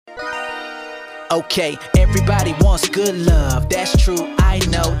Okay, everybody wants good love, that's true, I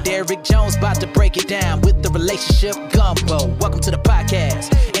know. Derek Jones about to break it down with the relationship gumbo. Welcome to the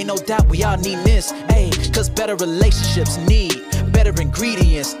podcast. Ain't no doubt we all need this, ayy, cause better relationships need better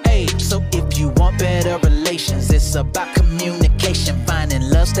ingredients, ayy. So if you want better relations, it's about communication, finding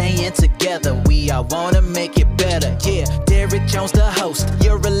love, staying together. We all wanna make it better, yeah. Derek Jones, the host,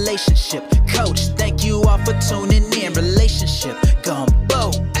 your relationship coach. Thank you all for tuning in. Relationship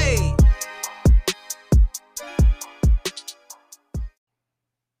gumbo, ayy.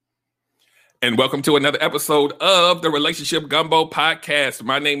 And welcome to another episode of the Relationship Gumbo Podcast.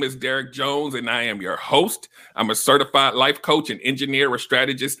 My name is Derek Jones, and I am your host. I'm a certified life coach, an engineer, a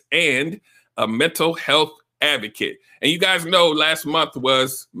strategist, and a mental health advocate. And you guys know last month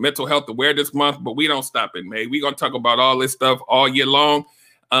was Mental Health Awareness Month, but we don't stop it, man. We're going to talk about all this stuff all year long,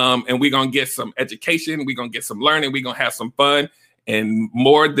 and we're going to get some education. We're going to get some learning. We're going to have some fun. And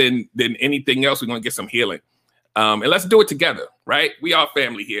more than anything else, we're going to get some healing. And let's do it together, right? We are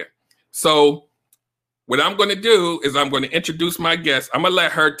family here. So what I'm going to do is I'm going to introduce my guest. I'm going to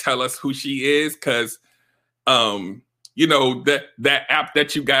let her tell us who she is because, you know, that app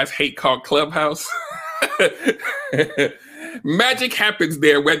that you guys hate called Clubhouse, magic happens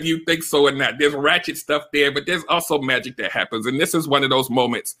there, whether you think so or not. There's ratchet stuff there, but there's also magic that happens. And this is one of those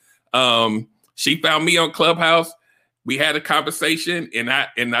moments. She found me on Clubhouse. We had a conversation and I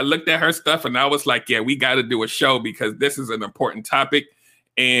looked at her stuff and I was like, yeah, we got to do a show because this is an important topic.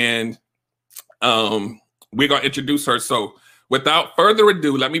 And we're gonna introduce her. So without further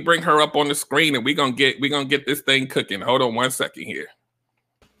ado, let me bring her up on the screen and we're gonna get this thing cooking. Hold on one second here.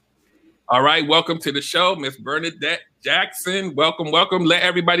 All right, welcome to the show, Miss Bernadette Jackson. Welcome. Let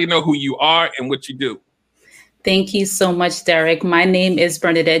everybody know who you are and what you do. Thank you so much, Derek. My name is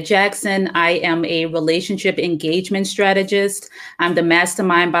Bernadette Jackson. I am a relationship engagement strategist. I'm the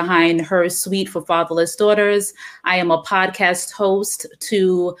mastermind behind Her Suite for Fatherless Daughters. I am a podcast host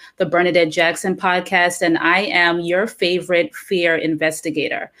to the Bernadette Jackson podcast, and I am your favorite fear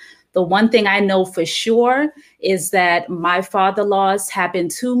investigator. The one thing I know for sure is that my father loss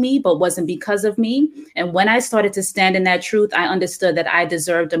happened to me, but wasn't because of me. And when I started to stand in that truth, I understood that I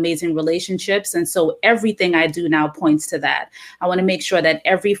deserved amazing relationships. And so everything I do now points to that. I want to make sure that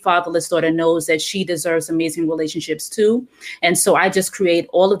every fatherless daughter knows that she deserves amazing relationships too. And so I just create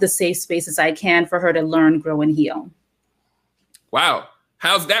all of the safe spaces I can for her to learn, grow, and heal. Wow.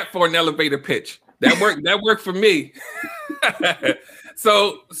 How's that for an elevator pitch? That worked for me.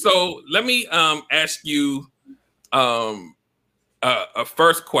 So let me ask you a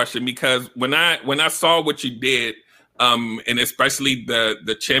first question, because when I saw what you did, and especially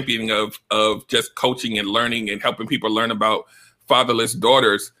the championing of just coaching and learning and helping people learn about fatherless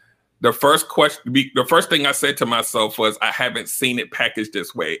daughters, the first thing I said to myself was, I haven't seen it packaged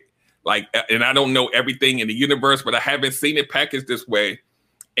this way. Like, and I don't know everything in the universe, but I haven't seen it packaged this way.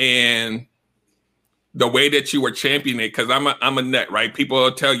 And the way that you were championing it, because I'm a nut, right? People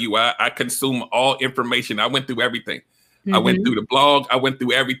will tell you I consume all information. I went through everything. Mm-hmm. I went through the blog. I went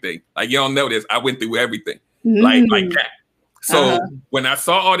through everything. Like, you don't know this. I went through everything. Mm-hmm. Like that. So when I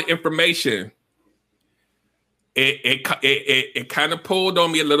saw all the information, it kind of pulled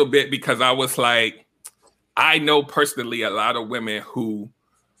on me a little bit, because I was like, I know personally a lot of women who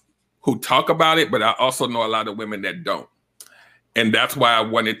talk about it, but I also know a lot of women that don't. And that's why I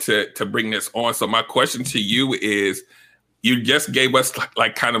wanted to bring this on. So my question to you is, you just gave us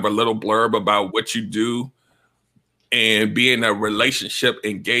like kind of a little blurb about what you do and being a relationship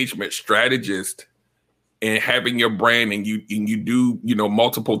engagement strategist and having your brand, and you do, you know,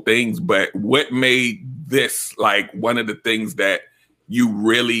 multiple things. But what made this like one of the things that you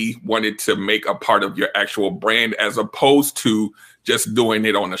really wanted to make a part of your actual brand, as opposed to just doing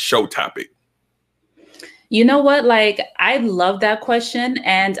it on a show topic? You know what? Like, I love that question.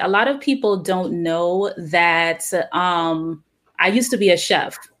 And a lot of people don't know that I used to be a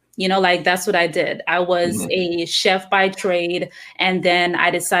chef. You know, like, that's what I did. I was a chef by trade. And then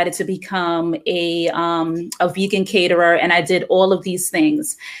I decided to become a vegan caterer. And I did all of these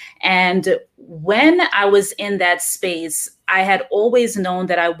things. And when I was in that space, I had always known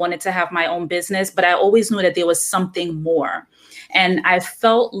that I wanted to have my own business, but I always knew that there was something more. And I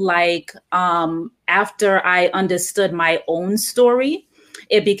felt like after I understood my own story,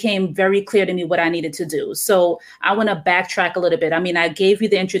 it became very clear to me what I needed to do. So I want to backtrack a little bit. I mean, I gave you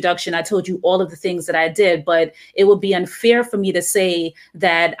the introduction. I told you all of the things that I did, but it would be unfair for me to say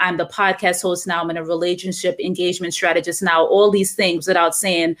that I'm the podcast host now, I'm a relationship engagement strategist now, all these things, without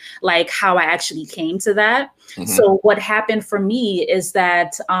saying like how I actually came to that. Mm-hmm. So what happened for me is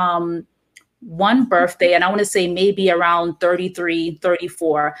that one birthday, and I want to say maybe around 33,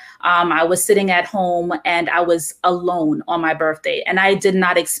 34, I was sitting at home and I was alone on my birthday. And I did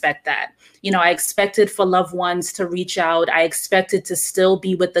not expect that. I expected for loved ones to reach out. I expected to still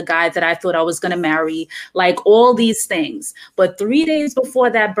be with the guy that I thought I was going to marry, like all these things. But 3 days before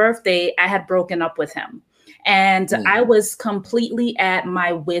that birthday, I had broken up with him. And I was completely at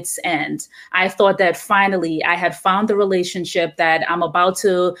my wit's end. I thought that finally I had found the relationship, that I'm about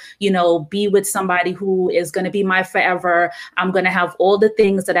to, be with somebody who is going to be my forever. I'm going to have all the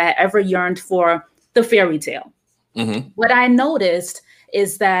things that I ever yearned for, the fairy tale. What I noticed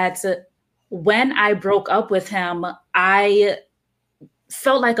is that when I broke up with him, I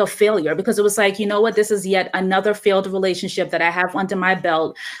felt like a failure, because it was like, you know what, this is yet another failed relationship that I have under my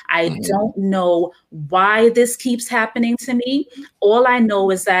belt. I don't know why this keeps happening to me. All I know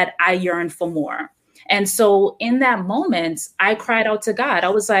is that I yearn for more. And so in that moment, I cried out to God. I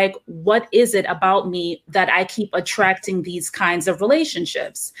was like, what is it about me that I keep attracting these kinds of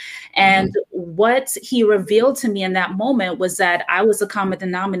relationships? And what he revealed to me in that moment was that I was a common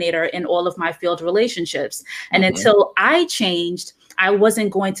denominator in all of my failed relationships. And until I changed, I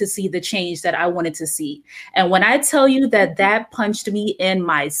wasn't going to see the change that I wanted to see. And when I tell you that that punched me in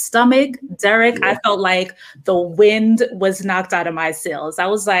my stomach, Derek, I felt like the wind was knocked out of my sails. I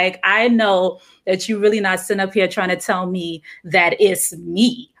was like, I know that you're really not sitting up here trying to tell me that it's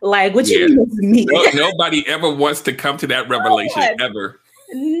me. Like, what you mean it's me? Nobody ever wants to come to that revelation, ever.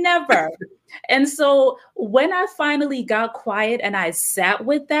 Never. And so when I finally got quiet and I sat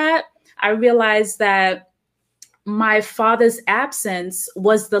with that, I realized that my father's absence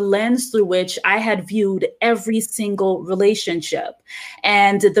was the lens through which I had viewed every single relationship.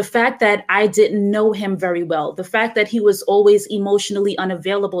 And the fact that I didn't know him very well, the fact that he was always emotionally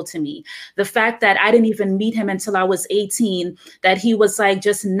unavailable to me, the fact that I didn't even meet him until I was 18, that he was like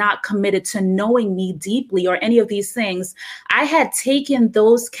just not committed to knowing me deeply or any of these things. I had taken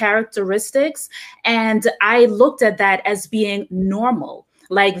those characteristics and I looked at that as being normal.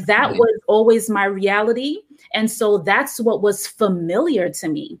 Like that was always my reality. And so that's what was familiar to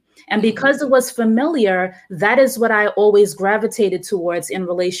me. And because it was familiar, that is what I always gravitated towards in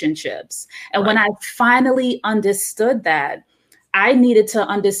relationships. And when I finally understood that, I needed to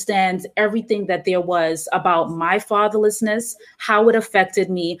understand everything that there was about my fatherlessness, how it affected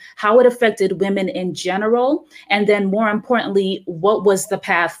me, how it affected women in general, and then more importantly, what was the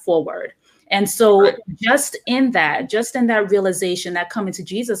path forward. And so just in that realization, that coming to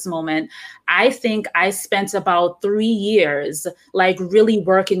Jesus moment, I think I spent about 3 years like really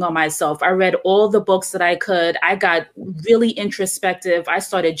working on myself. I read all the books that I could. I got really introspective. I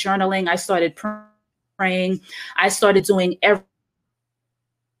started journaling. I started praying. I started doing everything.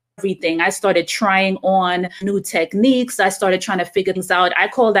 I started trying on new techniques. I started trying to figure things out. I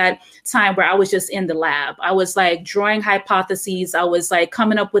call that time where I was just in the lab. I was like drawing hypotheses. I was like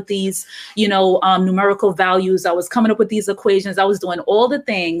coming up with these, numerical values. I was coming up with these equations. I was doing all the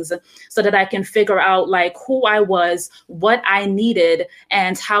things so that I can figure out like who I was, what I needed,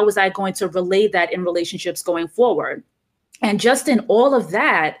 and how was I going to relay that in relationships going forward. And just in all of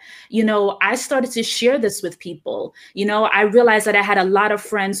that, I started to share this with people. I realized that I had a lot of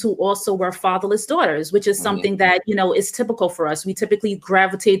friends who also were fatherless daughters, which is something that, is typical for us. We typically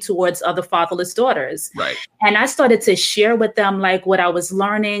gravitate towards other fatherless daughters. Right. And I started to share with them like what I was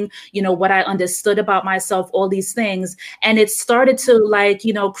learning, what I understood about myself, all these things. And it started to like,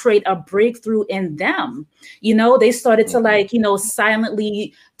 create a breakthrough in them. They started to like,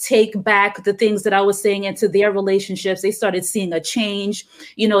 silently take back the things that I was saying into their relationships. They started seeing a change.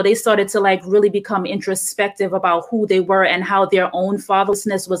 They started to like really become introspective about who they were and how their own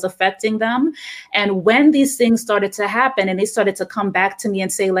fatherlessness was affecting them. And when these things started to happen and they started to come back to me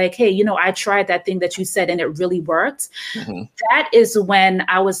and say like, hey, I tried that thing that you said and it really worked. That is when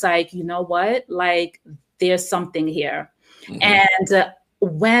I was like, you know what, like there's something here. And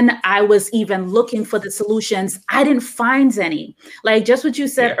when I was even looking for the solutions, I didn't find any. Like just what you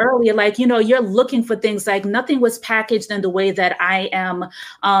said earlier, like, you're looking for things, like nothing was packaged in the way that I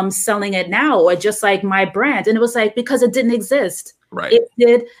am selling it now, or just like my brand. And it was like, because it didn't exist. Right. It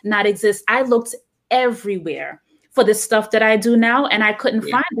did not exist. I looked everywhere for the stuff that I do now, and I couldn't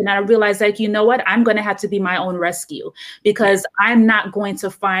find it. And I realized like, you know what, I'm going to have to be my own rescue, because I'm not going to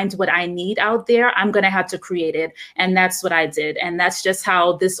find what I need out there. I'm going to have to create it. And that's what I did. And that's just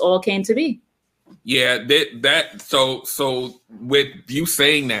how this all came to be. Yeah. So with you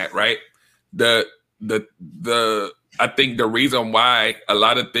saying that, right, I think the reason why a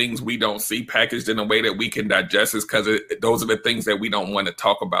lot of things we don't see packaged in a way that we can digest is because those are the things that we don't want to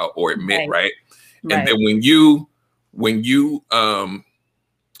talk about or admit. Right. And then when you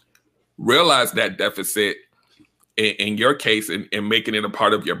realize that deficit in your case and making it a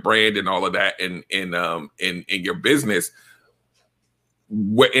part of your brand and all of that in your business,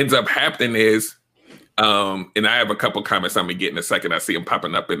 what ends up happening is, and I have a couple comments I'm gonna get in a second. I see them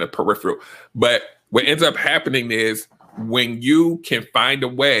popping up in the peripheral. But what ends up happening is when you can find a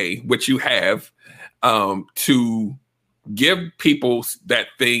way, which you have, to give people that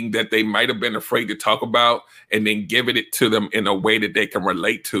thing that they might have been afraid to talk about, and then giving it to them in a way that they can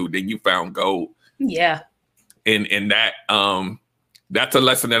relate to, then you found gold. Yeah. And that that's a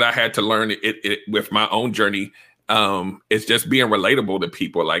lesson that I had to learn it with my own journey. It's just being relatable to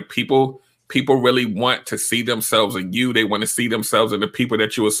people. Like people really want to see themselves in you. They want to see themselves in the people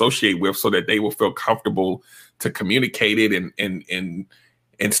that you associate with, so that they will feel comfortable to communicate it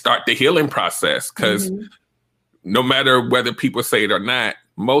and start the healing process. Because no matter whether people say it or not,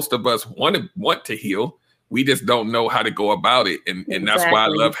 most of us want to heal. We just don't know how to go about it. And that's why I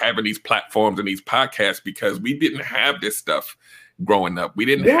love having these platforms and these podcasts, because we didn't have this stuff growing up. We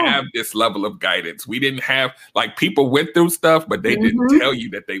didn't have this level of guidance. We didn't have, like, people went through stuff, but they didn't tell you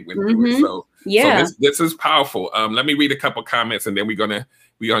that they went through it. So this is powerful. Let me read a couple comments and then we're gonna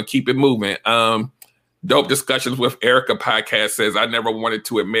keep it moving. Dope Discussions with Erica podcast says, I never wanted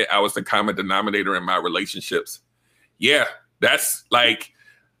to admit I was the common denominator in my relationships. Yeah, that's like,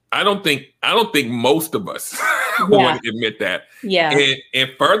 I don't think most of us want to admit that. Yeah. And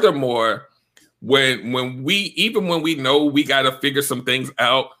furthermore, when we know we got to figure some things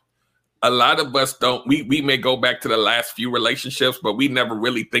out, a lot of us don't. We may go back to the last few relationships, but we never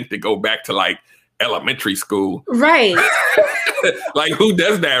really think to go back to like elementary school. Right. Like, who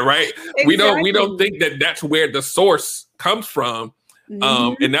does that, right? Exactly. We don't think that that's where the source comes from.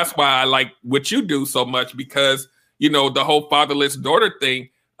 And that's why I like what you do so much, because, you know, the whole fatherless daughter thing,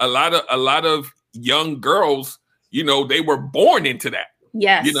 a lot of young girls, you know, they were born into that.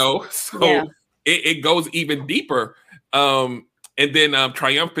 Yes. You know, so it goes even deeper. And then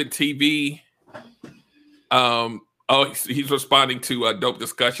Triumphant TV, he's responding to Dope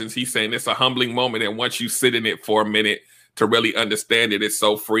Discussions. He's saying it's a humbling moment, and once you sit in it for a minute to really understand it, it's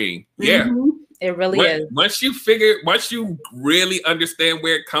so freeing. Yeah, it really is. Once you really understand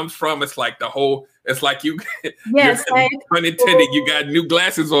where it comes from, it's like it's like you, pun intended, you got new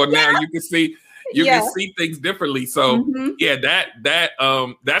glasses on now. You can see. You can see things differently. So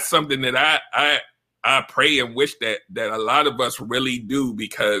that's something that I pray and wish that a lot of us really do,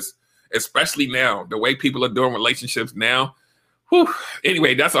 because especially now, the way people are doing relationships now. Whew,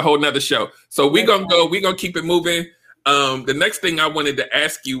 anyway, that's a whole nother show. So we're gonna keep it moving. The next thing I wanted to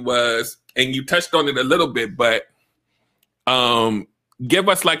ask you was, and you touched on it a little bit, but give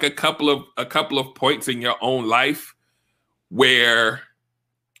us like a couple of points in your own life where,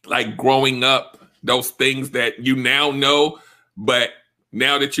 like, growing up, those things that you now know, but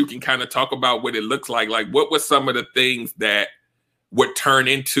now that you can kind of talk about what it looks like what were some of the things that would turn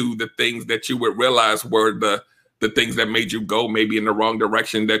into the things that you would realize were the things that made you go maybe in the wrong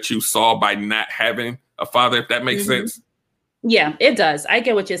direction that you saw by not having a father, if that makes sense? Yeah, it does. I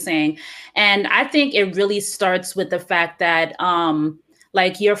get what you're saying. And I think it really starts with the fact that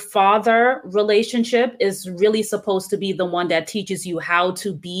like, your father relationship is really supposed to be the one that teaches you how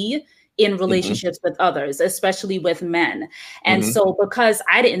to be in relationships with others, especially with men. And so because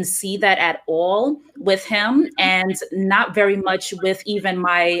I didn't see that at all with him, and not very much with even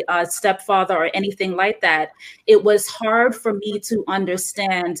my stepfather or anything like that, it was hard for me to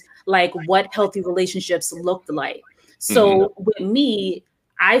understand like what healthy relationships looked like. So with me,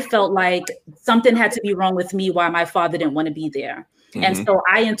 I felt like something had to be wrong with me why my father didn't want to be there. And so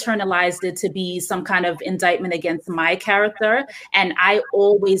I internalized it to be some kind of indictment against my character. And I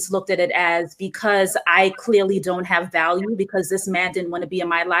always looked at it as, because I clearly don't have value, because this man didn't want to be in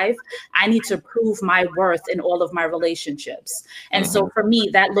my life, I need to prove my worth in all of my relationships. And so for me,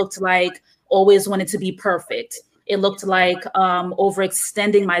 that looked like always wanted to be perfect. It looked like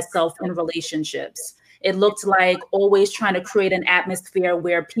overextending myself in relationships. It looked like always trying to create an atmosphere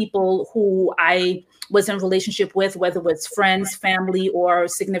where people who I was in relationship with, whether it was friends, family, or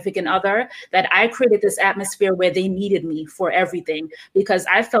significant other, that I created this atmosphere where they needed me for everything, because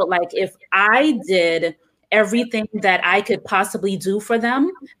I felt like if I did everything that I could possibly do for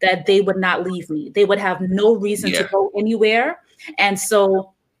them, that they would not leave me. They would have no reason to go anywhere. And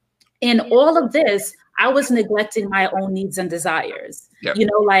so in all of this, I was neglecting my own needs and desires. You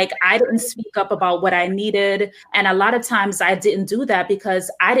know, like, I didn't speak up about what I needed. And a lot of times I didn't do that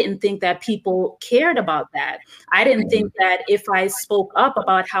because I didn't think that people cared about that. I didn't think that if I spoke up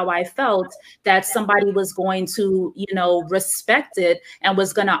about how I felt, that somebody was going to, you know, respect it and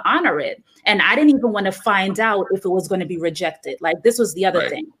was going to honor it. And I didn't even want to find out if it was going to be rejected. Like, this was the other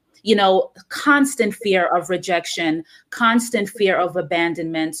thing. constant fear of rejection, constant fear of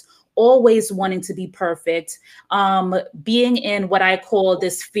abandonment, always wanting to be perfect, being in what I call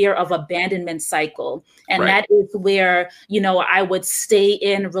this fear of abandonment cycle. And that is where, I would stay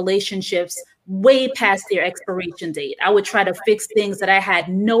in relationships way past their expiration date. I would try to fix things that I had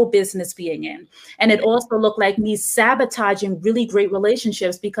no business being in. And it also looked like me sabotaging really great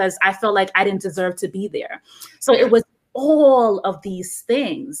relationships because I felt like I didn't deserve to be there. So it was all of these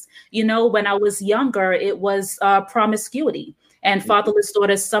things. When I was younger, it was promiscuity. And fatherless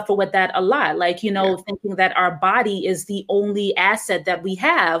daughters suffer with that a lot. Like, thinking that our body is the only asset that we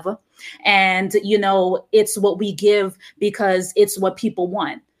have. And, it's what we give because it's what people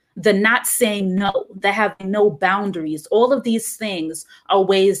want. The not saying no, the having no boundaries. All of these things are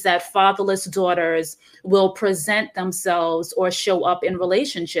ways that fatherless daughters will present themselves or show up in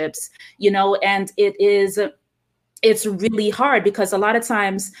relationships, and it's really hard because a lot of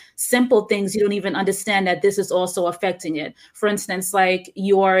times simple things, you don't even understand that this is also affecting it. For instance, like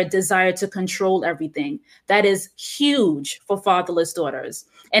your desire to control everything. That is huge for fatherless daughters.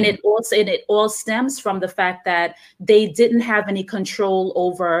 And it all stems from the fact that they didn't have any control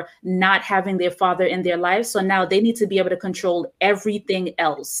over not having their father in their life. So now they need to be able to control everything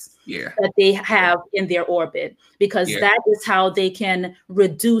else that they have in their orbit, because that is how they can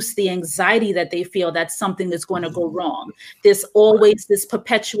reduce the anxiety that they feel that something is going to go wrong. There's always this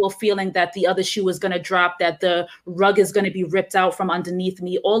perpetual feeling that the other shoe is going to drop, that the rug is going to be ripped out from underneath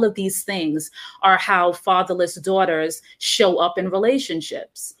me. All of these things are how fatherless daughters show up in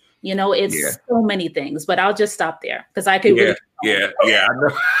relationships. It's so many things, but I'll just stop there because I could really. I know.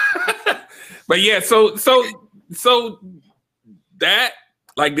 But so that,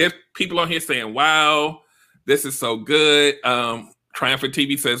 like, there's people on here saying, wow, this is so good. Triumphant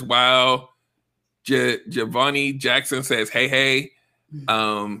TV says, wow. Giovanni Jackson says, hey.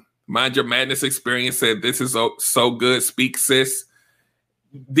 Mind Your Madness Experience said, this is so good. Speak, sis.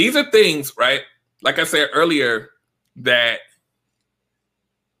 These are things, right? Like I said earlier, that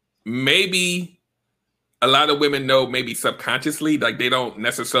maybe a lot of women know, maybe subconsciously, like they don't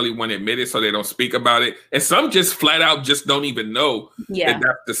necessarily want to admit it, so they don't speak about it. And some just flat out just don't even know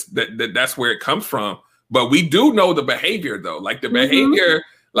that's where it comes from. But we do know the behavior, though. Like the behavior,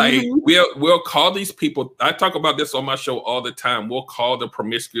 like we'll call these people. I talk about this on my show all the time. We'll call the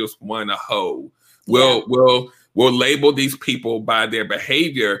promiscuous one a hoe. We'll label these people by their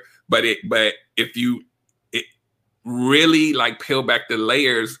behavior. But if you really like peel back the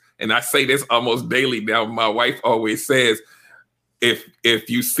layers, and I say this almost daily now, my wife always says, if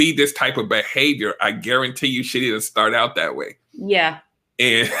you see this type of behavior, I guarantee you she didn't start out that way. Yeah.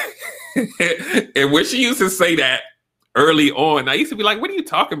 And and when she used to say that early on, I used to be like, what are you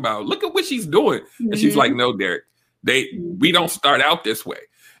talking about? Look at what she's doing. And she's like, no, Derek, we don't start out this way.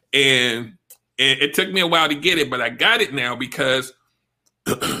 And it took me a while to get it, but I got it now because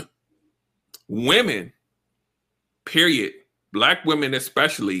women, period, Black women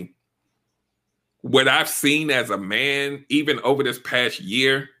especially, what I've seen as a man, even over this past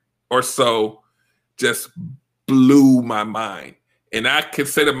year or so, just blew my mind. And I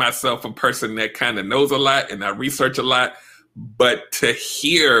consider myself a person that kind of knows a lot and I research a lot, but to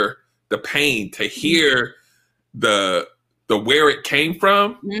hear the pain, to hear the where it came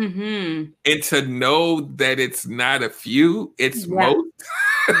from, and to know that it's not a few, it's most.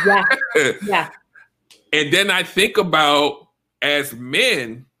 And then I think about, as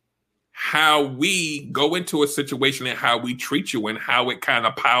men, how we go into a situation and how we treat you and how it kind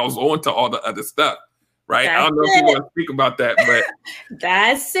of piles on to all the other stuff. Right. I don't know if you want to speak about that, but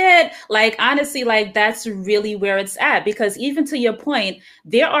that's it. Like, honestly, like that's really where it's at, because even to your point,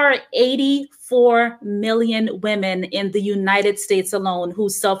 there are 84 million women in the United States alone who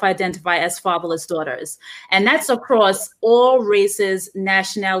self-identify as fatherless daughters. And that's across all races,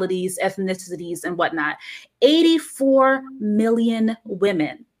 nationalities, ethnicities, and whatnot. 84 million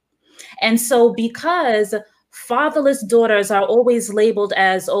women. And so because fatherless daughters are always labeled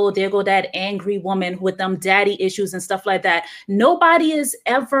as, oh, there go that angry woman with them daddy issues and stuff like that, nobody is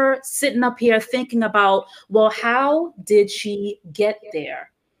ever sitting up here thinking about, well, how did she get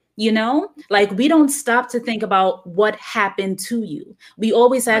there? You know, like we don't stop to think about what happened to you. We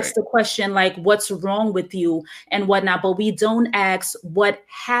always ask the question, like, what's wrong with you and whatnot, but we don't ask what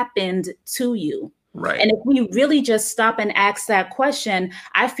happened to you. Right. And if we really just stop and ask that question,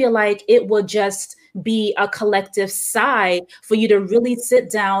 I feel like it will just be a collective sigh for you to really sit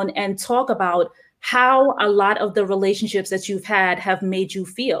down and talk about how a lot of the relationships that you've had have made you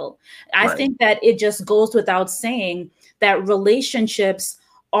feel. I think that it just goes without saying that relationships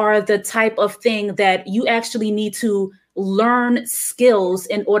are the type of thing that you actually need to learn skills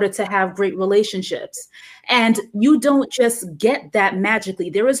in order to have great relationships. And you don't just get that magically.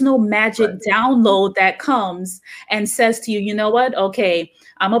 There is no magic download that comes and says to you, you know what? Okay,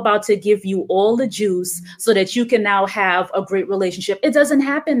 I'm about to give you all the juice so that you can now have a great relationship. It doesn't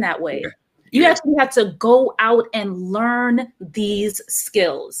happen that way. You actually have to go out and learn these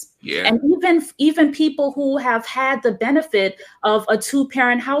skills. And even people who have had the benefit of a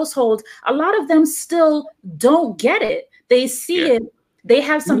two-parent household, a lot of them still don't get it. They see it, they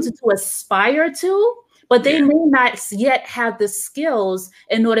have something to aspire to, but they may not yet have the skills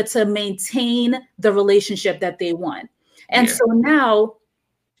in order to maintain the relationship that they want. And so now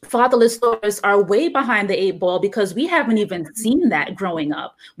fatherless daughters are way behind the 8 ball because we haven't even seen that growing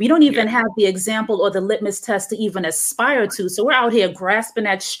up. We don't even have the example or the litmus test to even aspire to. So we're out here grasping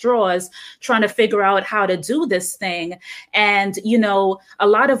at straws, trying to figure out how to do this thing. And, you know, a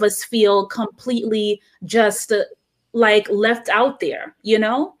lot of us feel completely just like left out there, you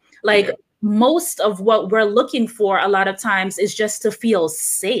know, like most of what we're looking for a lot of times is just to feel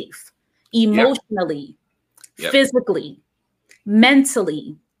safe emotionally, physically,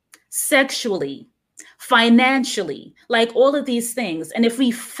 mentally, sexually, financially, like all of these things. And if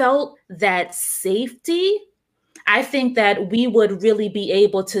we felt that safety, I think that we would really be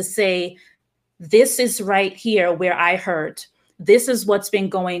able to say, this is right here where I hurt. This is what's been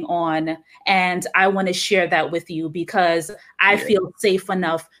going on. And I want to share that with you because I feel safe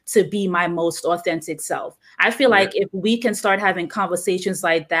enough to be my most authentic self. I feel like if we can start having conversations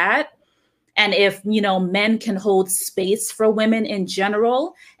like that, and if, you know, men can hold space for women in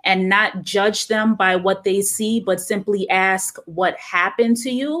general and not judge them by what they see, but simply ask what happened to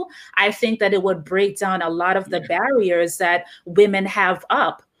you, I think that it would break down a lot of the barriers that women have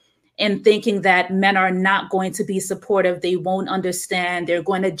up in thinking that men are not going to be supportive. They won't understand. They're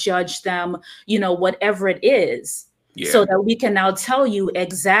going to judge them, you know, whatever it is. So that we can now tell you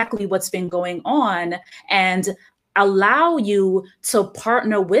exactly what's been going on and allow you to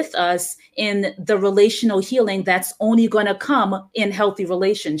partner with us in the relational healing that's only going to come in healthy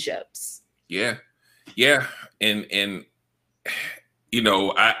relationships. And you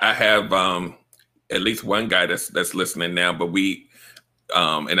know, I have at least one guy that's listening now, but we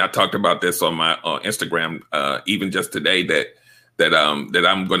and I talked about this on my Instagram even just today that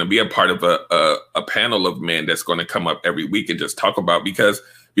I'm going to be a part of a panel of men that's going to come up every week and just talk about because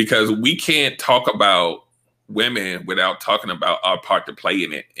we can't talk about women without talking about our part to play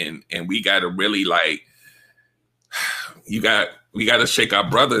in it. And we got to really we got to shake our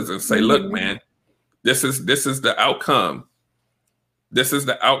brothers and say, look, man, this is the outcome. This is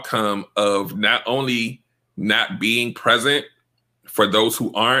the outcome of not only not being present for those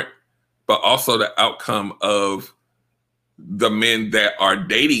who aren't, but also the outcome of the men that are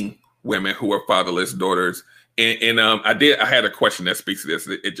dating women who are fatherless daughters. And I had a question that speaks to this.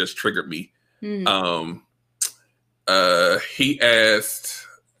 It just triggered me. He asked,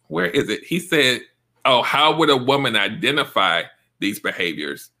 where is it? He said, oh, how would a woman identify these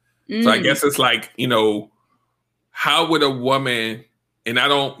behaviors? So I guess it's like, you know, how would a woman, and I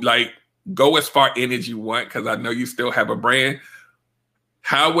don't like go as far in as you want, because I know you still have a brand.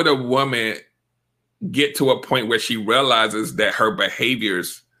 How would a woman get to a point where she realizes that her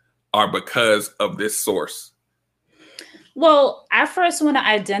behaviors are because of this source? Well, I first want to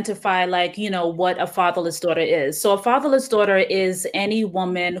identify, like, you know, what a fatherless daughter is. So a fatherless daughter is any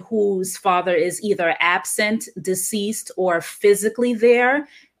woman whose father is either absent, deceased, or physically there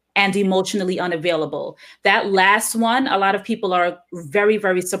and emotionally unavailable. That last one, a lot of people are very,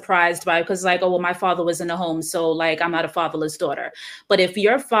 very surprised by, because like, oh, well, my father was in the home, so like, I'm not a fatherless daughter. But if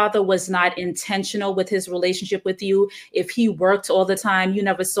your father was not intentional with his relationship with you, if he worked all the time, you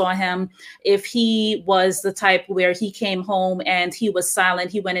never saw him, if he was the type where he came home and he was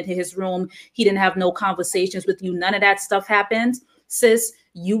silent, he went into his room, he didn't have no conversations with you, none of that stuff happened, sis,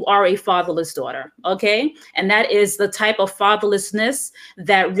 you are a fatherless daughter, okay? And that is the type of fatherlessness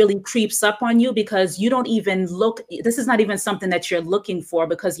that really creeps up on you because you don't even look, this is not even something that you're looking for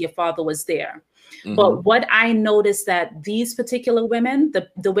because your father was there. But what I noticed that these particular women,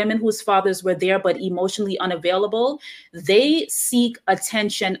 the women whose fathers were there but emotionally unavailable, they seek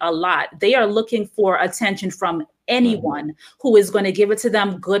attention a lot. They are looking for attention from anyone who is going to give it to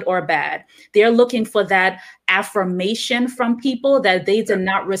them, good or bad. They're looking for that affirmation from people that they did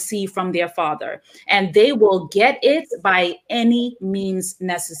not receive from their father. And they will get it by any means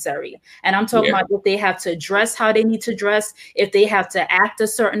necessary. And I'm talking about if they have to dress how they need to dress, if they have to act a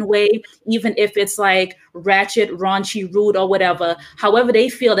certain way, even if it's like ratchet, raunchy, rude, or whatever, however they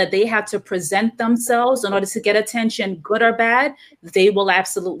feel that they have to present themselves in order to get attention, good or bad, they will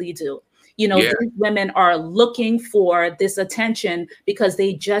absolutely do. Yeah. These women are looking for this attention because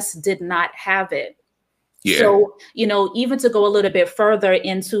they just did not have it. Yeah. So, even to go a little bit further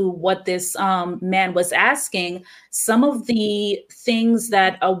into what this man was asking, some of the things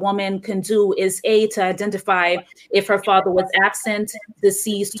that a woman can do is to identify if her father was absent,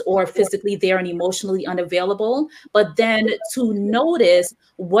 deceased, or physically there and emotionally unavailable, but then to notice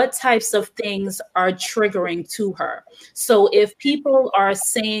what types of things are triggering to her. So if people are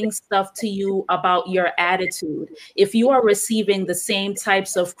saying stuff to you about your attitude, if you are receiving the same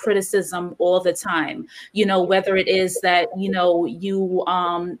types of criticism all the time, whether it is that, you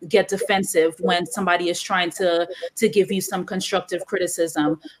get defensive when somebody is trying to give you some constructive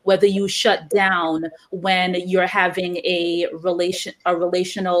criticism, whether you shut down when you're having a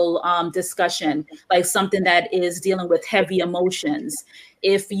relational discussion, like something that is dealing with heavy emotions,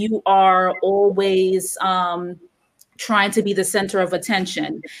 if you are always trying to be the center of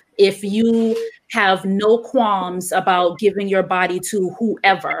attention, if you have no qualms about giving your body to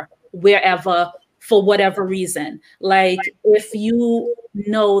whoever, wherever, for whatever reason, like if you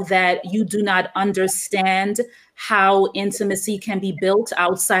know that you do not understand how intimacy can be built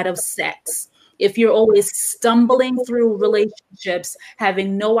outside of sex, if you're always stumbling through relationships,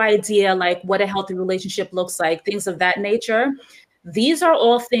 having no idea like what a healthy relationship looks like, things of that nature, these are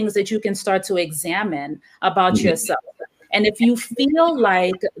all things that you can start to examine about yourself. And if you feel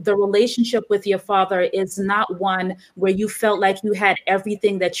like the relationship with your father is not one where you felt like you had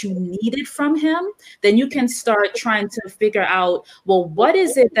everything that you needed from him, then you can start trying to figure out, well, what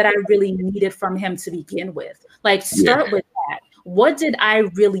is it that I really needed from him to begin with? Like, start with that. What did I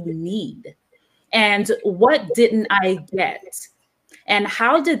really need? And what didn't I get? And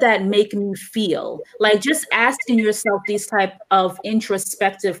how did that make me feel? Like, just asking yourself these type of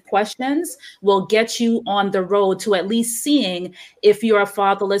introspective questions will get you on the road to at least seeing, if you're a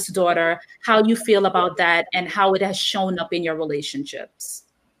fatherless daughter, how you feel about that and how it has shown up in your relationships.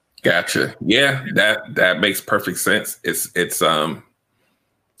 Gotcha. Yeah, that makes perfect sense. It's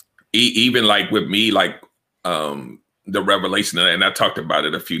even like with me, like the revelation, and I talked about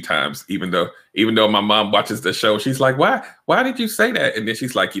it a few times, even though my mom watches the show, she's like, why did you say that? And then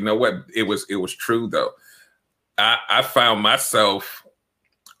she's like, you know what? It was true though. I found myself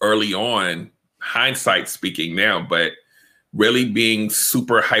early on, hindsight speaking now, but really being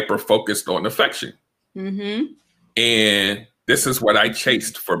super hyper focused on affection. Mm-hmm. And this is what I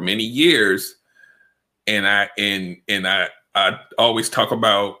chased for many years. And I always talk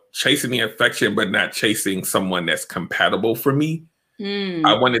about chasing the affection, but not chasing someone that's compatible for me.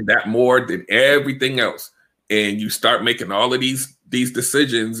 I wanted that more than everything else. And you start making all of these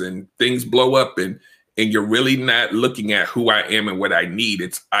decisions and things blow up, and you're really not looking at who I am and what I need.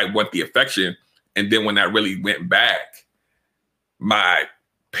 It's, I want the affection. And then when I really went back, my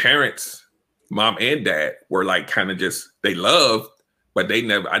parents, mom and dad, were like kind of just, they loved, but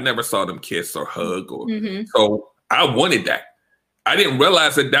I never saw them kiss or hug or, so I wanted that. I didn't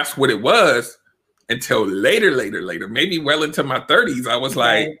realize that that's what it was until later, maybe well into my 30s. I was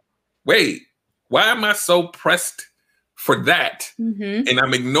like, wait, why am I so pressed for that? And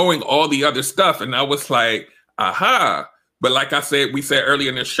I'm ignoring all the other stuff. And I was like, aha. But like we said earlier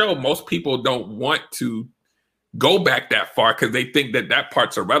in the show, most people don't want to go back that far because they think that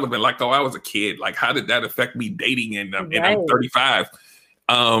part's irrelevant. Like, oh, I was a kid. Like, how did that affect me dating? And I'm 35.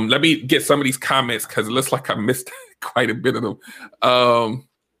 Let me get some of these comments because it looks like I missed quite a bit of them.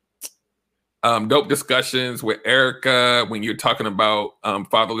 Dope discussions with Erica when you're talking about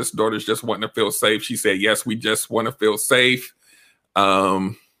fatherless daughters just wanting to feel safe. She said, yes, we just want to feel safe.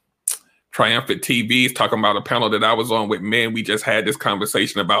 Triumphant TV is talking about a panel that I was on with men. We just had this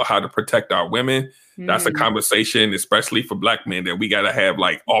conversation about how to protect our women. That's a conversation, especially for Black men, that we got to have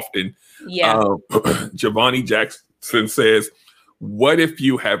like often. Giovanni Jackson says, what if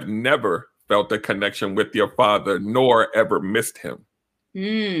you have never felt a connection with your father nor ever missed him?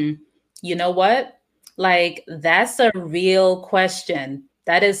 You know what? Like, that's a real question.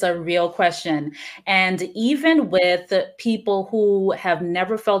 That is a real question. And even with people who have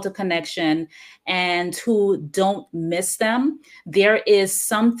never felt a connection and who don't miss them, there is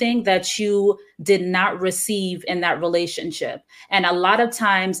something that you did not receive in that relationship. And a lot of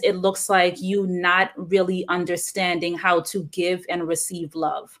times it looks like you not really understanding how to give and receive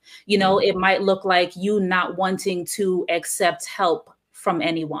love. You know, it might look like you not wanting to accept help from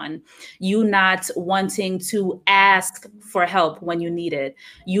anyone, you not wanting to ask for help when you need it,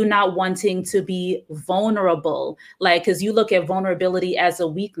 you not wanting to be vulnerable, like, because you look at vulnerability as a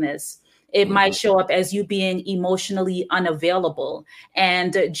weakness. It might show up as you being emotionally unavailable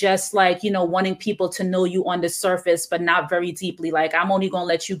and just like, wanting people to know you on the surface, but not very deeply. Like, I'm only going to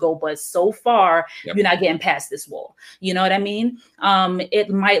let you go, but so far, Yep. you're not getting past this wall. You know what I mean? It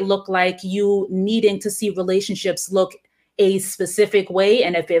might look like you needing to see relationships look a specific way.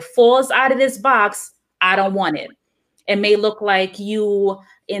 And if it falls out of this box, I don't want it. It may look like you,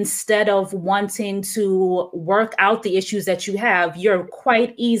 instead of wanting to work out the issues that you have, you're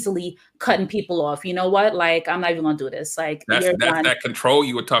quite easily cutting people off. You know what? Like, I'm not even gonna do this. Like, That's you're done. that control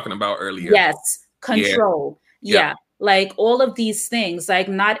you were talking about earlier. Yes, control. Yeah. Yeah. Like all of these things, like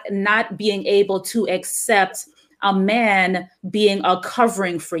not being able to accept a man being a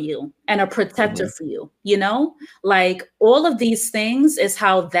covering for you and a protector for you, like all of these things is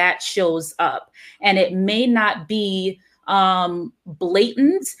how that shows up. And it may not be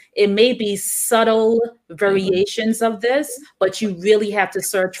blatant. It may be subtle variations of this, but you really have to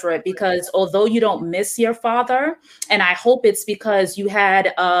search for it, because although you don't miss your father, and I hope it's because you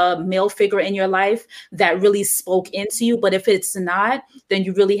had a male figure in your life that really spoke into you, but if it's not, then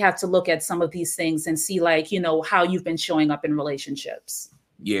you really have to look at some of these things and see, like, how you've been showing up in relationships.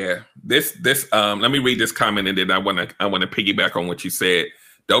 Yeah. This let me read this comment, and then I want to piggyback on what you said.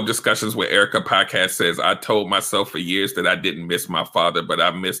 Dope Discussions with Erica podcast says, I told myself for years that I didn't miss my father, but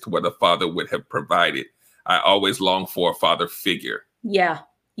I missed what a father would have provided. I always longed for a father figure. Yeah.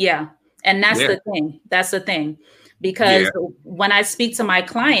 Yeah. And that's the thing. That's the thing. Because when I speak to my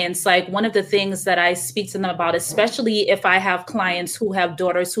clients, like one of the things that I speak to them about, especially if I have clients who have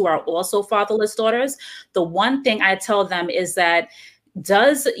daughters who are also fatherless daughters, the one thing I tell them is that,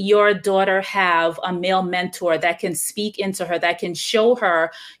 does your daughter have a male mentor that can speak into her, that can show her,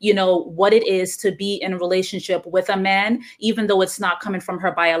 what it is to be in a relationship with a man, even though it's not coming from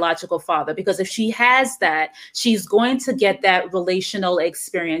her biological father? Because if she has that, she's going to get that relational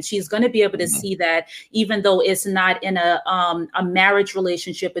experience. She's going to be able to see that even though it's not in a marriage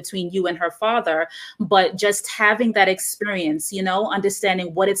relationship between you and her father, but just having that experience,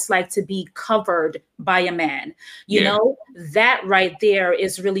 understanding what it's like to be covered by a man, that right there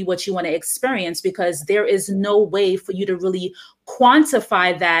is really what you want to experience, because there is no way for you to really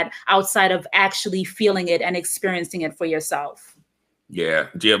quantify that outside of actually feeling it and experiencing it for yourself. Yeah.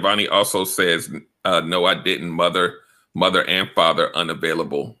 Giovanni also says, no, I didn't. Mother and father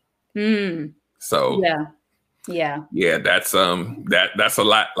unavailable. So yeah, that's that's a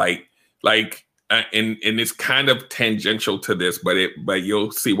lot. And it's kind of tangential to this, but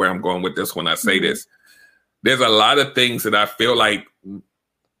you'll see where I'm going with this when I say this. There's a lot of things that I feel like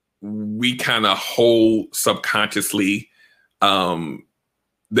we kind of hold subconsciously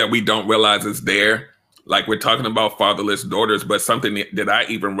that we don't realize is there. Like, we're talking about fatherless daughters, but something that I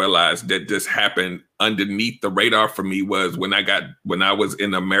even realized that just happened underneath the radar for me was when I was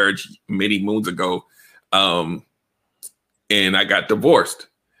in a marriage many moons ago, and I got divorced,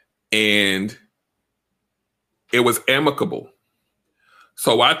 and it was amicable.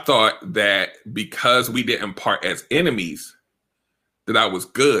 So I thought that because we didn't part as enemies, that I was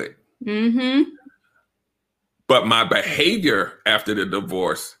good. But my behavior after the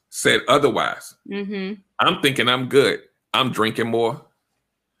divorce said otherwise. I'm thinking I'm good. I'm drinking more.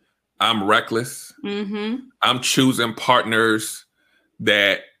 I'm reckless. I'm choosing partners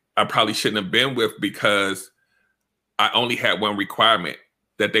that I probably shouldn't have been with because I only had one requirement,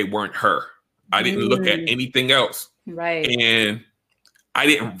 that they weren't her. I didn't look at anything else. Right. And I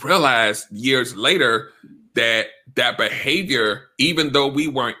didn't realize years later that behavior, even though we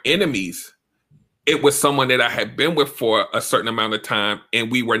weren't enemies, it was someone that I had been with for a certain amount of time,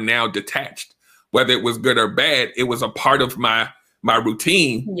 and we were now detached. Whether it was good or bad, it was a part of my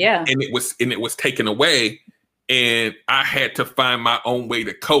routine. Yeah. And it was taken away, and I had to find my own way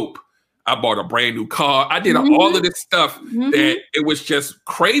to cope. I bought a brand new car. I did all of this stuff that it was just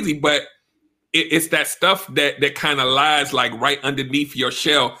crazy, but it's that stuff that kind of lies like right underneath your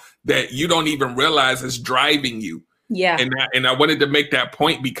shell that you don't even realize is driving you. Yeah. And I wanted to make that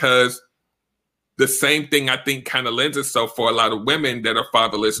point because the same thing I think kind of lends itself for a lot of women that are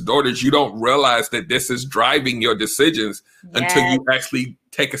fatherless daughters. You don't realize that this is driving your decisions until you actually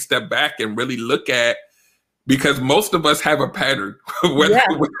take a step back and really look at, because most of us have a pattern,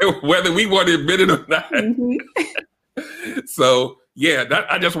 whether we want to admit it or not. So yeah,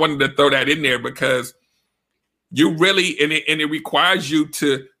 I just wanted to throw that in there because you really, and it requires you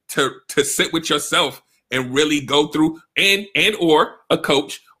to sit with yourself and really go through and or a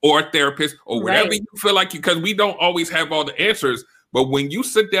coach or a therapist or whatever you feel like because we don't always have all the answers. But when you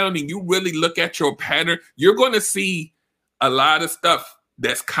sit down and you really look at your pattern, you're going to see a lot of stuff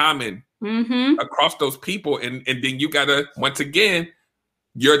that's common across those people. And then you got to, once again,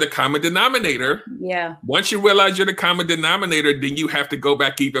 you're the common denominator. Yeah. Once you realize you're the common denominator, then you have to go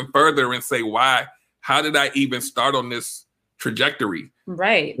back even further and say, why? How did I even start on this trajectory?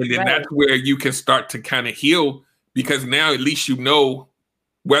 Right. And then right. that's where you can start to kind of heal, because now at least you know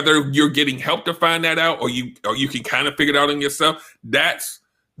whether you're getting help to find that out, or you can kind of figure it out on yourself. That's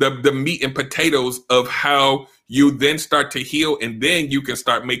the meat and potatoes of how you then start to heal, and then you can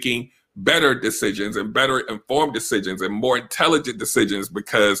start making better decisions and better informed decisions and more intelligent decisions,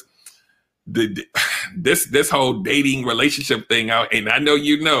 because this whole dating relationship thing out, and I know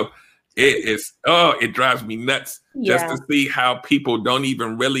it drives me nuts just to see how people don't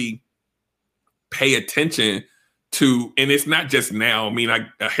even really pay attention to, and it's not just now. I mean,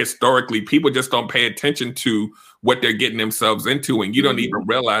 historically, people just don't pay attention to what they're getting themselves into, and you don't even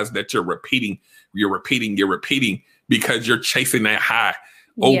realize that you're repeating, because you're chasing that high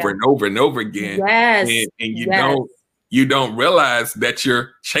over and over and over again. Yes. And you don't realize that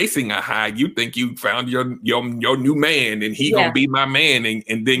you're chasing a high. You think you found your new man, and he gonna be my man,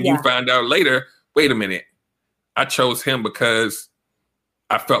 and then you find out later, wait a minute, I chose him because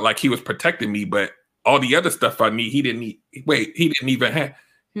I felt like he was protecting me, but all the other stuff I need, he didn't even have,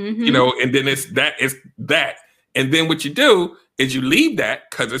 and then it's that. And then what you do is you leave that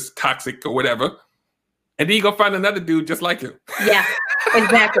because it's toxic or whatever. And then you go find another dude just like him. Yeah,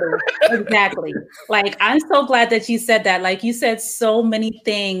 exactly. Like, I'm so glad that you said that. Like, you said so many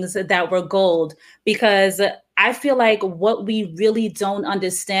things that were gold, because I feel like what we really don't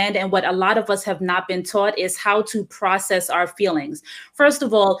understand, and what a lot of us have not been taught, is how to process our feelings. First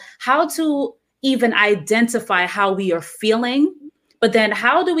of all, how to even identify how we are feeling, but then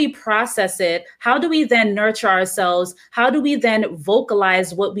how do we process it? How do we then nurture ourselves? How do we then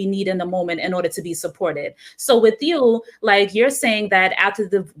vocalize what we need in the moment in order to be supported? So with you, like, you're saying that after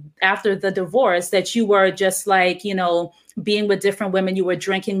the divorce, that you were just like, being with different women, you were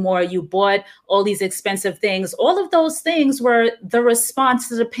drinking more, you bought all these expensive things. All of those things were the response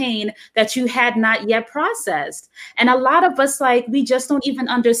to the pain that you had not yet processed. And a lot of us, like, we just don't even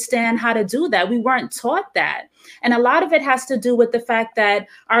understand how to do that. We weren't taught that. And a lot of it has to do with the fact that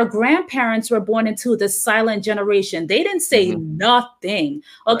our grandparents were born into the silent generation. They didn't say nothing.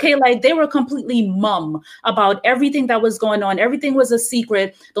 Okay. Right. Like, they were completely mum about everything that was going on. Everything was a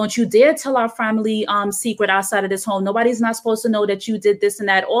secret. Don't you dare tell our family secret outside of this home. Nobody's not supposed to know that you did this and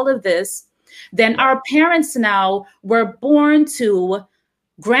that, all of this. Then our parents now were born to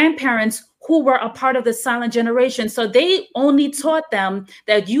grandparents who were a part of the silent generation. So they only taught them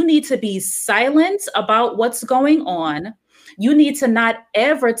that you need to be silent about what's going on. You need to not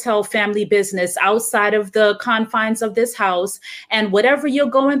ever tell family business outside of the confines of this house. And whatever you're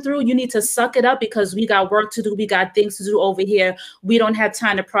going through, you need to suck it up, because we got work to do. We got things to do over here. We don't have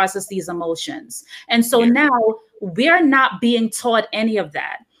time to process these emotions. And so now we're not being taught any of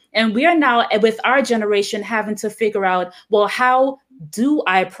that. And we are now, with our generation, having to figure out, well, how do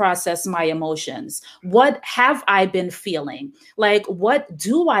I process my emotions? What have I been feeling? Like, what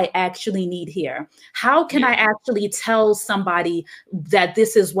do I actually need here? How can I actually tell somebody that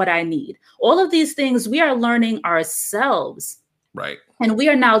this is what I need? All of these things we are learning ourselves. Right. And we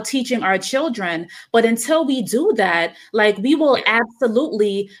are now teaching our children. But until we do that, like, we will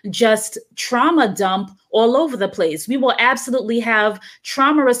absolutely just trauma dump all over the place. We will absolutely have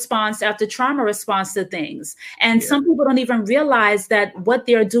trauma response after trauma response to things. And some people don't even realize that what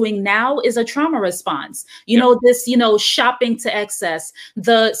they're doing now is a trauma response. You know, this, shopping to excess,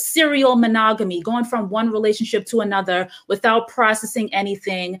 the serial monogamy, going from one relationship to another without processing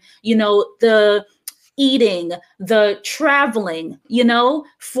anything, the eating, the traveling,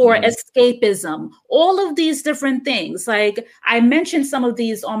 for escapism, all of these different things. Like, I mentioned some of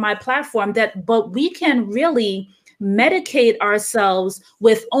these on my platform, but we can really medicate ourselves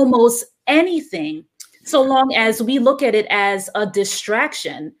with almost anything, so long as we look at it as a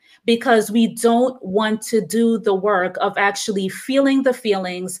distraction, because we don't want to do the work of actually feeling the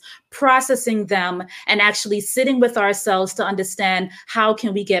feelings, processing them, and actually sitting with ourselves to understand how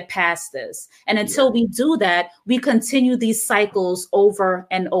can we get past this. And until we do that, we continue these cycles over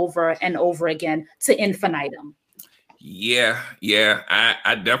and over and over again to infinitum. Yeah.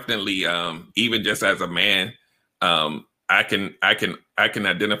 I definitely, even just as a man, I can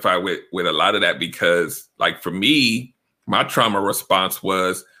identify with a lot of that, because, like, for me, my trauma response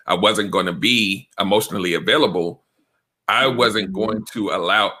was I wasn't going to be emotionally available. I wasn't going to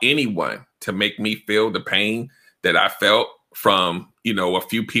allow anyone to make me feel the pain that I felt from, a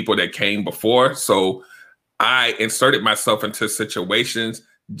few people that came before. So I inserted myself into situations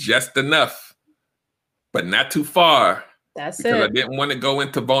just enough, but not too far. That's because it. I didn't want to go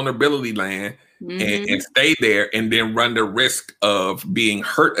into vulnerability land. and stay there and then run the risk of being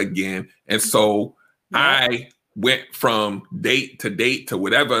hurt again. And so I went from date to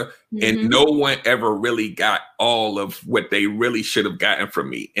whatever, and no one ever really got all of what they really should have gotten from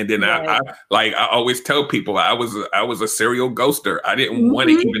me. And then I always tell people, I was a serial ghoster. I didn't want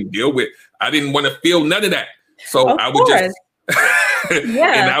to even deal with, I didn't want to feel none of that. So I would just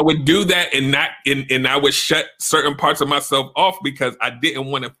and I would do that and I would shut certain parts of myself off because I didn't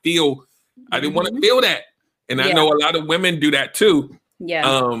want to feel that. And I know a lot of women do that too.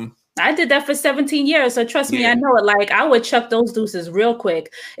 I did that for 17 years. So trust me, I know it. Like I would chuck those deuces real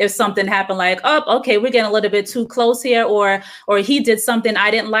quick if something happened, like, oh, okay, we're getting a little bit too close here, or he did something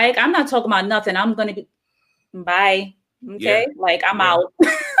I didn't like. I'm not talking about nothing. I'm going to be bye. Okay. Like I'm out.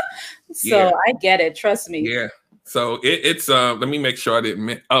 So I get it. Trust me. Yeah. So it's let me make sure I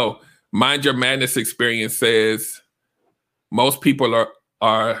didn't Mind Your Madness experience says most people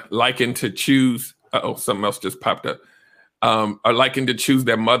are liking to choose. Something else just popped up. Are liking to choose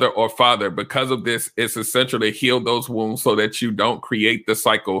their mother or father. Because of this, it's essential to heal those wounds so that you don't create the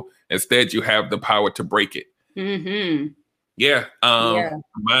cycle. Instead, you have the power to break it.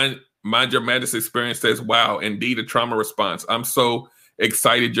 Mind Your Madness experience says, wow, indeed a trauma response. I'm so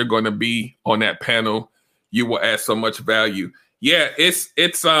excited you're going to be on that panel. You will add so much value. Yeah, it's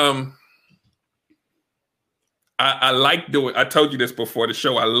I like doing, I told you this before the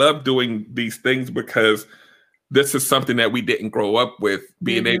show. I love doing these things because this is something that we didn't grow up with,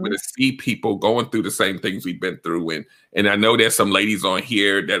 being able to see people going through the same things we've been through. And I know there's some ladies on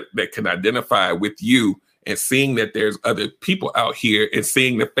here that can identify with you, and seeing that there's other people out here and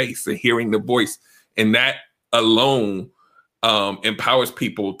seeing the face and hearing the voice. And that alone empowers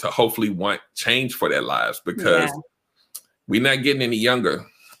people to hopefully want change for their lives, because we're not getting any younger.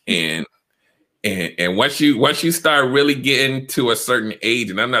 And once you start really getting to a certain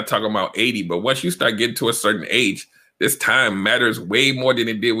age, and I'm not talking about 80, but once you start getting to a certain age, this time matters way more than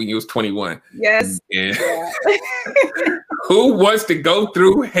it did when you was 21. Yes. And who wants to go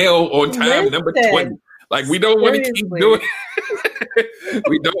through hell on time number 20? Like, we don't want to keep doing it.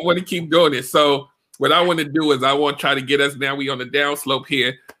 We don't want to keep doing it. So what I want to do is I want to try to get us, now we on the downslope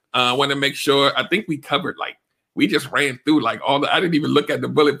here. I want to make sure, I think we covered we just ran through all I didn't even look at the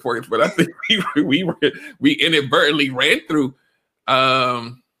bullet points, but I think we inadvertently ran through. Let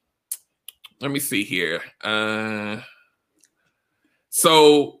me see here.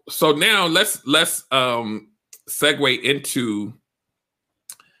 So now let's segue into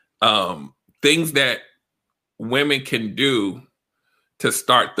things that women can do to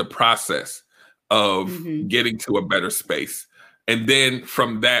start the process of getting to a better space. And then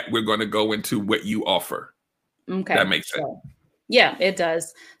from that, we're going to go into what you offer. Okay. That makes sense. Yeah, it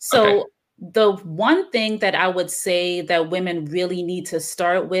does. So the one thing that I would say that women really need to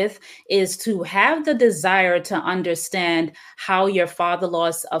start with is to have the desire to understand how your father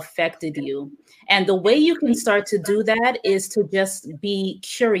loss affected you. And the way you can start to do that is to just be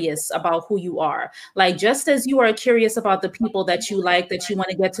curious about who you are. Like, just as you are curious about the people that you like, that you want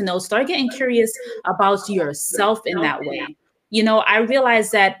to get to know, start getting curious about yourself in that way. You know, I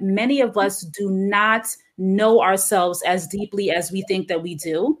realize that many of us do not know ourselves as deeply as we think that we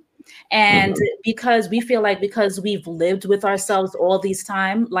do. And because we feel like, because we've lived with ourselves all these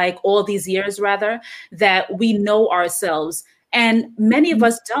years rather, that we know ourselves. And many of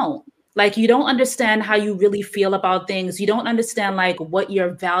us don't. Like, you don't understand how you really feel about things. You don't understand what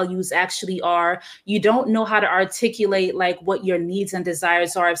your values actually are. You don't know how to articulate what your needs and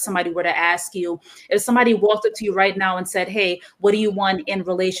desires are. If somebody were to ask you, if somebody walked up to you right now and said, hey, what do you want in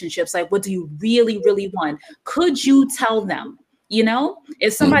relationships? What do you really, really want? Could you tell them? You know,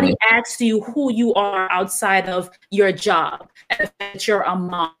 if somebody asks you who you are outside of your job, and that you're a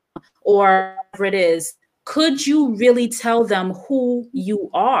mom or whatever it is, could you really tell them who you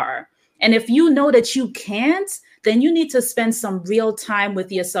are? And if you know that you can't, then you need to spend some real time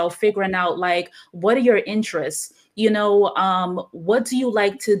with yourself, figuring out what are your interests? You know, what do you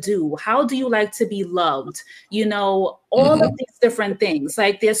like to do? How do you like to be loved? You know, all of these different things.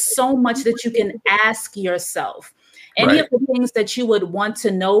 There's so much that you can ask yourself. Any of the things that you would want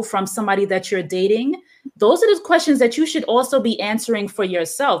to know from somebody that you're dating, those are the questions that you should also be answering for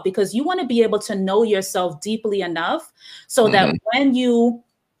yourself, because you want to be able to know yourself deeply enough so that when you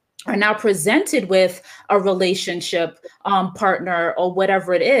are now presented with a relationship partner or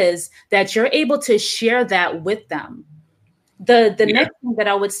whatever it is, that you're able to share that with them. The next thing that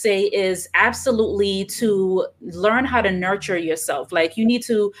I would say is absolutely to learn how to nurture yourself. You need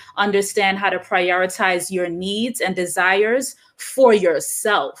to understand how to prioritize your needs and desires for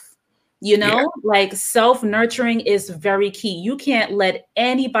yourself. You Yeah. know, like self-nurturing is very key. You can't let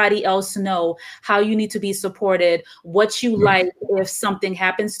anybody else know how you need to be supported, what you like if something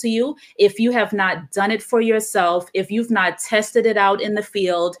happens to you. If you have not done it for yourself, if you've not tested it out in the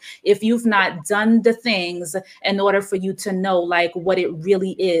field, if you've not done the things in order for you to know like what it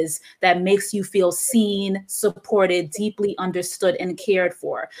really is that makes you feel seen, supported, deeply understood, and cared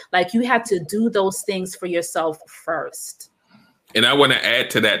for. Like you have to do those things for yourself first. And I want to add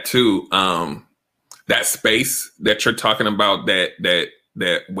to that too. That space that you're talking about,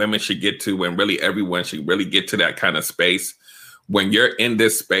 that women should get to, and really everyone should really get to that kind of space. When you're in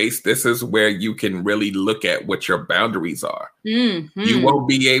this space, this is where you can really look at what your boundaries are. Mm-hmm. You won't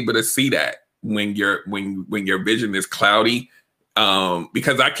be able to see that when when your vision is cloudy.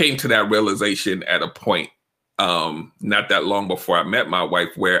 Because I came to that realization at a point not that long before I met my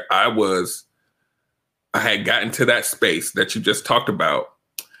wife, where I had gotten to that space that you just talked about.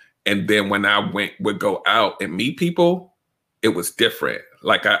 And then when I would go out and meet people, it was different.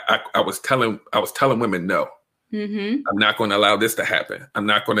 Like I was telling women, no, Mm-hmm. I'm not going to allow this to happen.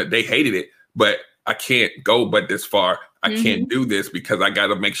 They hated it, but I can't go but this far. I can't do this because I got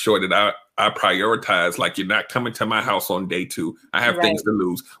to make sure that I prioritize. Like, you're not coming to my house on day 2. I have things to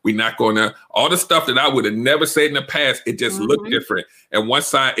lose. We're not going to, all the stuff that I would have never said in the past, it just looked different. And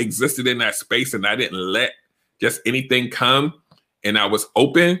once I existed in that space and I didn't let just anything come and I was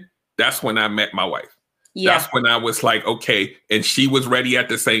open, that's when I met my wife. Yeah. That's when I was like, okay. And she was ready at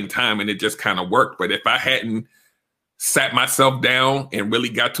the same time, and it just kind of worked. But if I hadn't sat myself down and really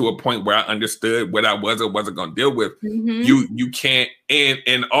got to a point where I understood what I was or wasn't going to deal with, you can't.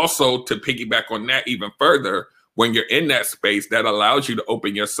 And also, to piggyback on that even further, when you're in that space, that allows you to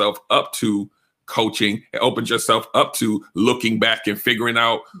open yourself up to coaching. It opens yourself up to looking back and figuring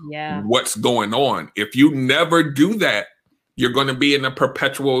out what's going on. If you never do that, you're going to be in a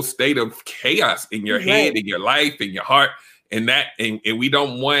perpetual state of chaos in your head, in your life, in your heart. And we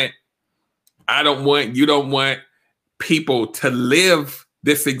don't want, you don't want people to live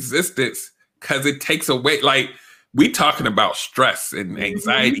this existence, because it takes away, like, we talking about stress and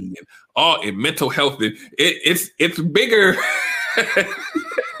anxiety and mental health. And it's bigger.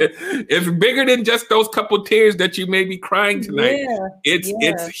 It's bigger than just those couple tears that you may be crying tonight.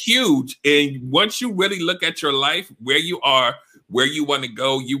 It's huge. And once you really look at your life, where you are, where you want to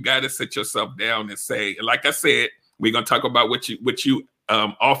go, you got to sit yourself down and say, like I said, we're going to talk about what you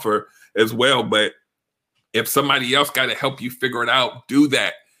offer as well. But if somebody else got to help you figure it out, do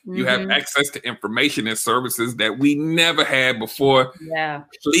that. You have access to information and services that we never had before. Yeah.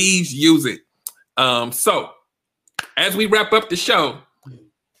 Please use it. So as we wrap up the show,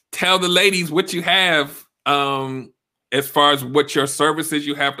 tell the ladies what you have as far as what your services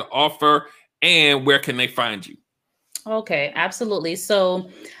you have to offer, and where can they find you? Okay, absolutely. So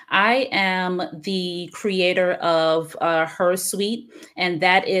I am the creator of Her Suite, and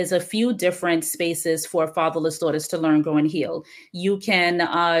that is a few different spaces for fatherless daughters to learn, grow, and heal. You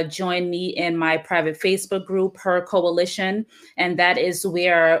can join me in my private Facebook group, Her Coalition, and that is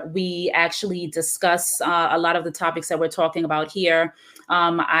where we actually discuss a lot of the topics that we're talking about here.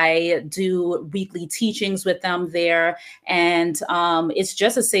 I do weekly teachings with them there, and it's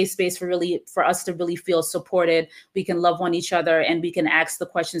just a safe space for us to really feel supported. We can love on each other, and we can ask the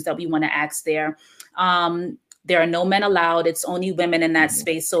questions that we want to ask there. There are no men allowed. It's only women in that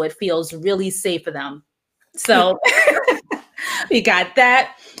space, so it feels really safe for them. So we got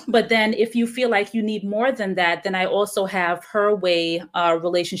that. But then if you feel like you need more than that, then I also have Her Way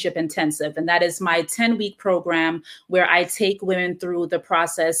Relationship Intensive. And that is my 10-week program where I take women through the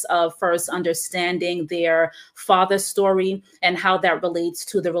process of first understanding their father story and how that relates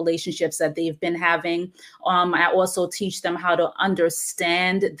to the relationships that they've been having. I also teach them how to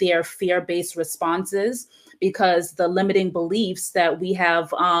understand their fear-based responses, because the limiting beliefs that we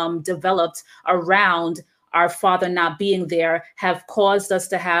have developed around our father not being there have caused us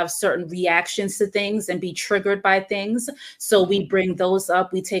to have certain reactions to things and be triggered by things. So we bring those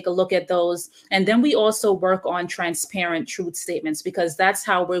up, we take a look at those. And then we also work on transparent truth statements, because that's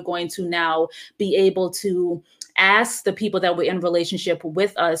how we're going to now be able to ask the people that were in relationship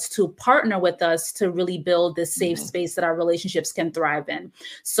with us to partner with us to really build this safe space that our relationships can thrive in.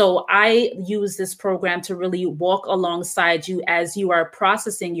 So I use this program to really walk alongside you as you are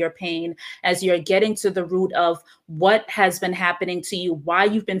processing your pain, as you're getting to the root of what has been happening to you, why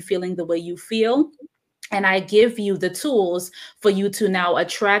you've been feeling the way you feel. And I give you the tools for you to now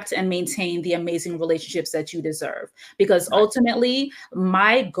attract and maintain the amazing relationships that you deserve. Because ultimately,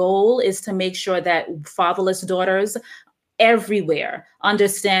 my goal is to make sure that fatherless daughters everywhere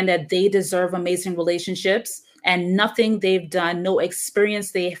understand that they deserve amazing relationships. and nothing they've done, no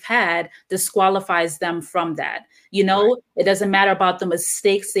experience they've had disqualifies them from that. You know, Right. it doesn't matter about the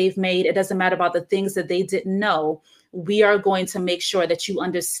mistakes they've made. It doesn't matter about the things that they didn't know. We are going to make sure that you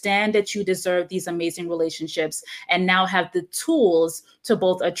understand that you deserve these amazing relationships and now have the tools to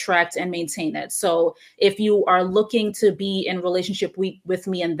both attract and maintain it. So if you are looking to be in relationship with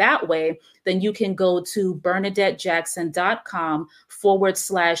me in that way, then you can go to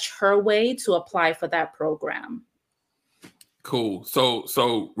BernadetteJackson.com/her way to apply for that program. Cool.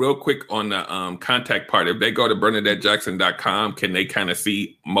 So real quick on the contact part, if they go to BernadetteJackson.com, can they kind of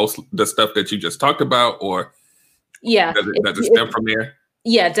see most of the stuff that you just talked about, or yeah, does it stem from there?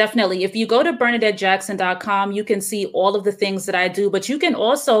 Yeah, definitely. If you go to BernadetteJackson.com, you can see all of the things that I do, but you can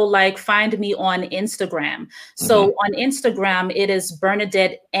also like find me on Instagram. So on Instagram, it is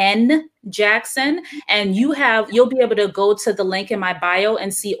Bernadette N. Jackson, and you'll be able to go to the link in my bio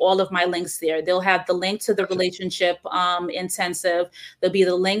and see all of my links there. They'll have the link to the relationship intensive. There'll be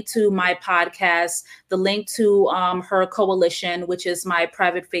the link to my podcast, the link to her coalition, which is my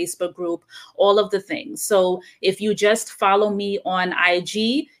private Facebook group, all of the things. So if you just follow me on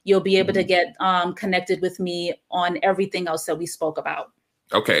IG, you'll be able to get connected with me on everything else that we spoke about.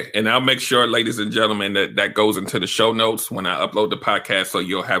 Okay. And I'll make sure, ladies and gentlemen, that goes into the show notes when I upload the podcast, so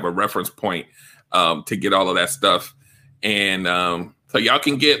you'll have a reference point to get all of that stuff. And so y'all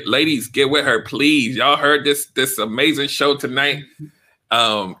can ladies, get with her, please. Y'all heard this amazing show tonight.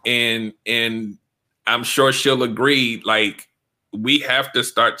 And I'm sure she'll agree, like, we have to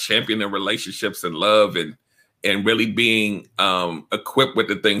start championing relationships and love and really being equipped with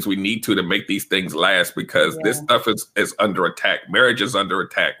the things we need to make these things last, because this stuff is under attack. Marriage is under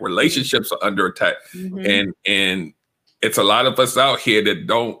attack. Relationships are under attack. And it's a lot of us out here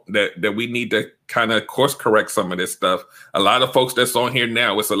that we need to kind of course correct some of this stuff. A lot of folks that's on here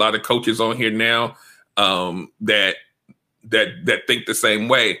now, it's a lot of coaches on here now that think the same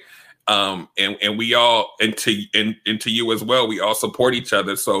way. And we all, and to you as well, we all support each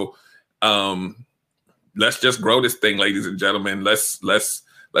other. So let's just grow this thing, ladies and gentlemen. Let's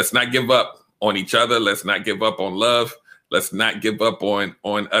not give up on each other. Let's not give up on love. Let's not give up on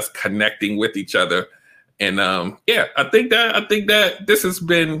us connecting with each other. And I think that this has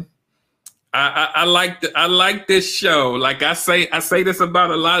been. I like this show. Like I say this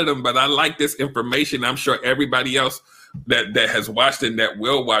about a lot of them, but I like this information. I'm sure everybody else that has watched and that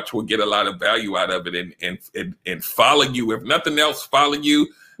will watch will get a lot of value out of it and follow you. If nothing else, follow you.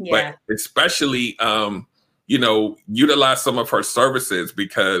 But especially, utilize some of her services,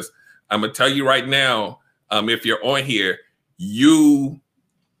 because I'm going to tell you right now, if you're on here,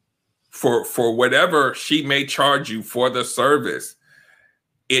 for whatever she may charge you for the service,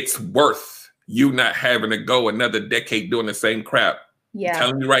 it's worth you not having to go another decade doing the same crap. I'm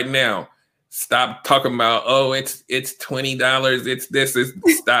telling you right now, stop talking about, it's $20. It's this,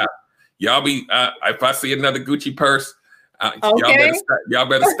 stop. Y'all be, if I see another Gucci purse, y'all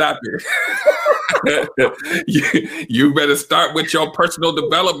better stop it. you better start with your personal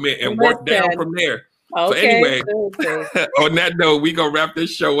development and work down from there. So anyway, on that note, we're going to wrap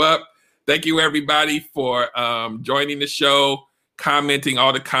this show up. Thank you, everybody, for joining the show, commenting,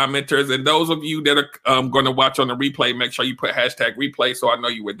 all the commenters. And those of you that are going to watch on the replay, make sure you put #replay so I know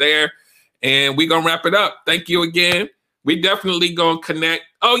you were there. And we're going to wrap it up. Thank you again. We definitely going to connect.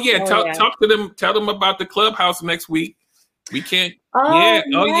 Talk to them. Tell them about the clubhouse next week. We can't. Let's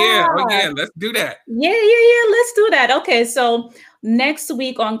do that. Let's do that. Okay, so next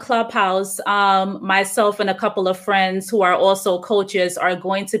week on Clubhouse, myself and a couple of friends who are also coaches are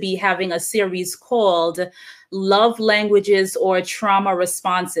going to be having a series called Love Languages or Trauma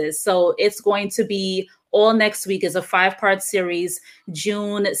Responses. So it's going to be all next week, is a 5-part series,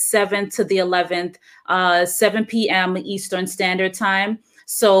 June 7th to the 11th, 7 p.m. Eastern Standard Time.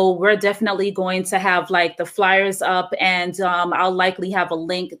 So we're definitely going to have like the flyers up, and I'll likely have a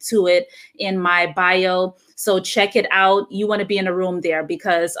link to it in my bio. So check it out. You want to be in a room there,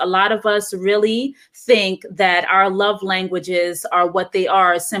 because a lot of us really think that our love languages are what they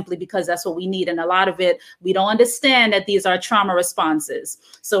are simply because that's what we need. And a lot of it, we don't understand that these are trauma responses.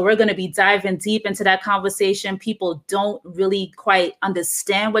 So we're going to be diving deep into that conversation. People don't really quite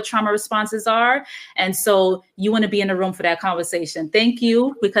understand what trauma responses are. And so you want to be in a room for that conversation. Thank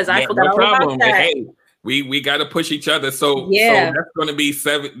you, because I forgot all about that. Hey, we got to push each other. So that's going to be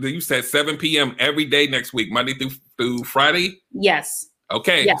 7 p.m. every day next week, Monday through Friday. Yes.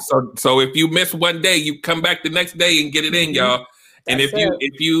 Okay. Yeah. So if you miss one day, you come back the next day and get it in, y'all. And if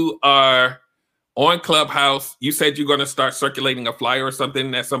you are on Clubhouse, you said you're going to start circulating a flyer or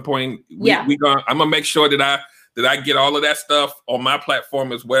something at some point. I'm going to make sure that I get all of that stuff on my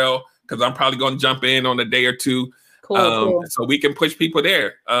platform as well, because I'm probably going to jump in on a day or two. Cool. So we can push people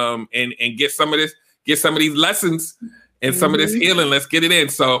there and get some of these lessons and some of this healing. Let's get it in.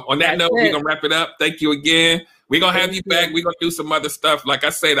 So on that note, we're going to wrap it up. Thank you again. We're going to have you back. We're going to do some other stuff. Like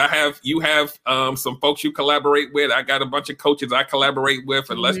I said, you have some folks you collaborate with. I got a bunch of coaches I collaborate with,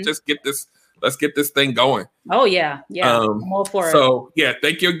 and let's get this thing going. Oh yeah. I'm all for it. So yeah,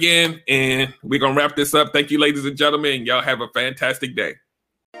 thank you again. And we're going to wrap this up. Thank you, ladies and gentlemen. Y'all have a fantastic day.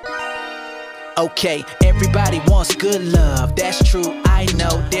 Okay, everybody wants good love, that's true, I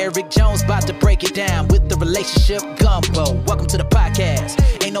know. Derrick Jones about to break it down with the relationship gumbo. Welcome to the podcast.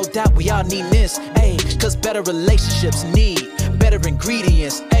 Ain't no doubt we all need this, cause better relationships need better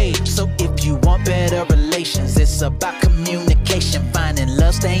ingredients, so if you want better relations, it's about communication, finding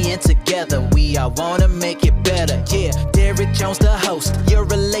love, staying together. We all wanna make it better, yeah. Derrick Jones, the host, your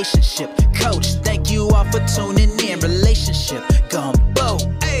relationship coach. Thank you all for tuning in. Relationship gumbo.